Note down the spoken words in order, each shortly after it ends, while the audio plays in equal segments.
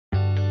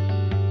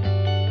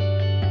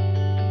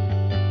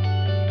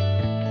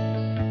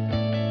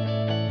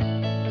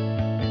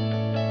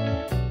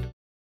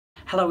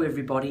Hello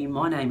everybody,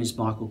 my name is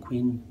Michael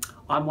Quinn.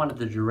 I'm one of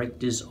the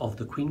directors of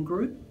the Quinn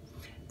Group.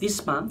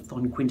 This month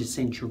on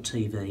Quintessential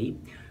TV,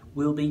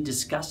 we'll be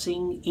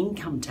discussing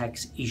income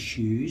tax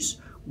issues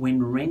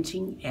when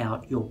renting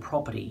out your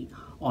property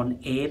on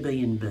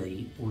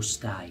Airbnb or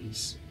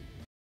Stayz.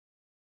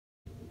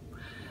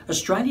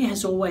 Australia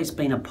has always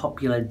been a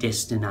popular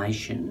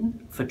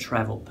destination for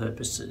travel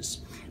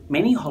purposes.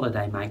 Many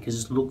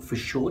holidaymakers look for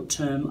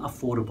short-term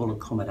affordable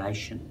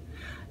accommodation.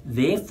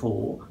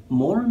 Therefore,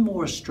 more and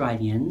more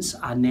Australians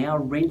are now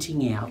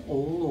renting out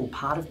all or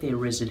part of their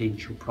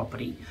residential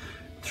property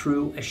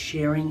through a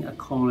sharing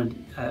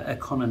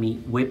economy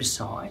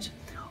website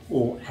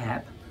or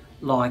app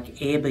like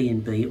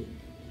Airbnb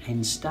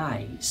and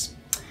Stayz.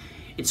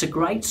 It's a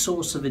great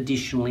source of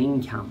additional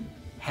income.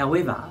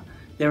 However,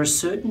 there are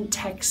certain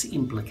tax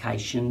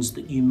implications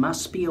that you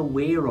must be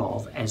aware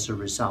of as a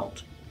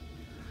result.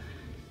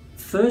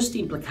 First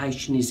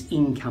implication is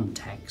income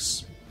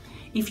tax.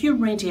 If you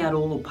rent out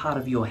all or part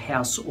of your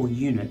house or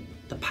unit,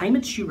 the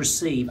payments you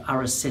receive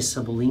are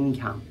assessable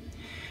income.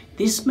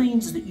 This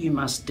means that you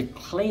must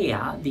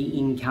declare the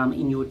income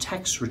in your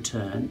tax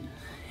return,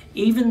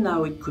 even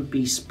though it could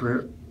be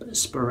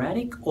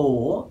sporadic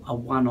or a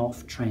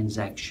one-off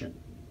transaction.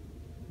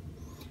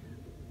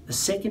 The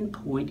second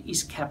point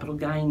is capital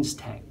gains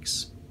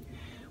tax.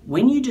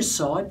 When you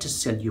decide to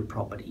sell your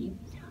property,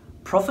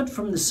 profit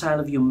from the sale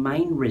of your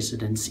main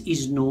residence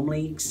is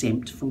normally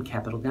exempt from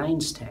capital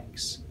gains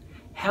tax.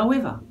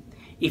 However,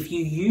 if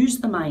you use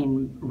the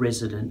main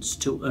residence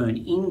to earn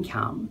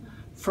income,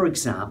 for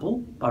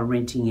example, by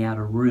renting out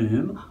a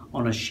room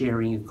on a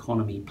sharing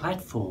economy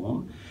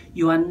platform,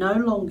 you are no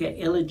longer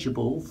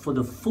eligible for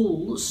the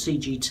full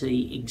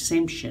CGT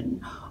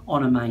exemption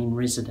on a main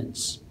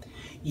residence.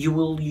 You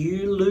will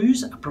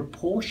lose a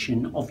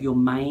proportion of your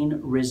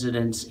main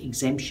residence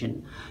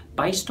exemption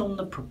based on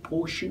the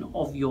proportion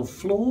of your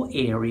floor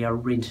area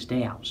rented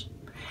out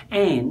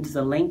and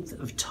the length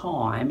of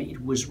time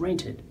it was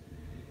rented.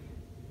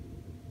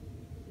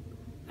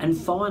 And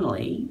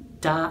finally,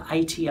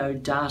 ATO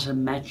data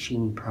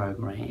matching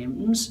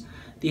programs.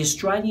 The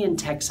Australian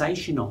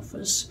Taxation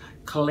Office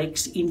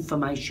collects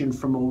information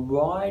from a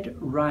wide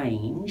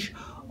range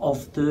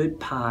of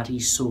third-party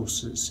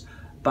sources,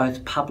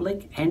 both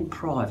public and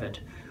private,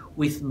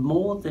 with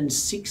more than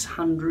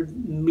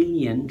 600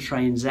 million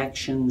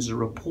transactions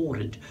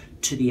reported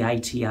to the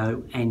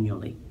ATO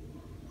annually.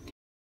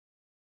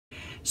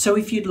 So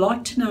if you'd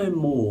like to know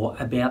more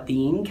about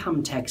the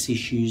income tax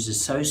issues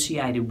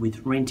associated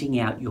with renting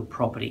out your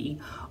property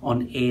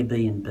on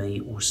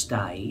Airbnb or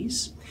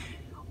Stayz,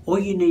 or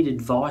you need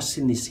advice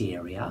in this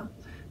area,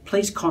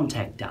 please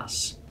contact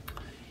us.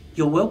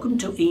 You're welcome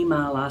to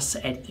email us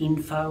at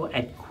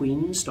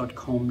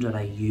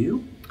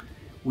info@quinns.com.au.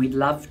 We'd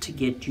love to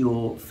get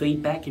your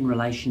feedback in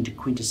relation to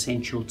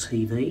Quintessential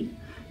TV,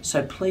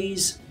 so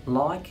please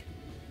like,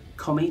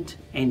 comment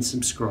and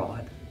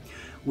subscribe.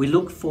 We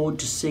look forward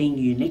to seeing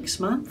you next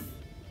month.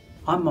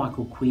 I'm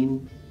Michael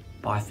Quinn.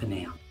 Bye for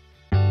now.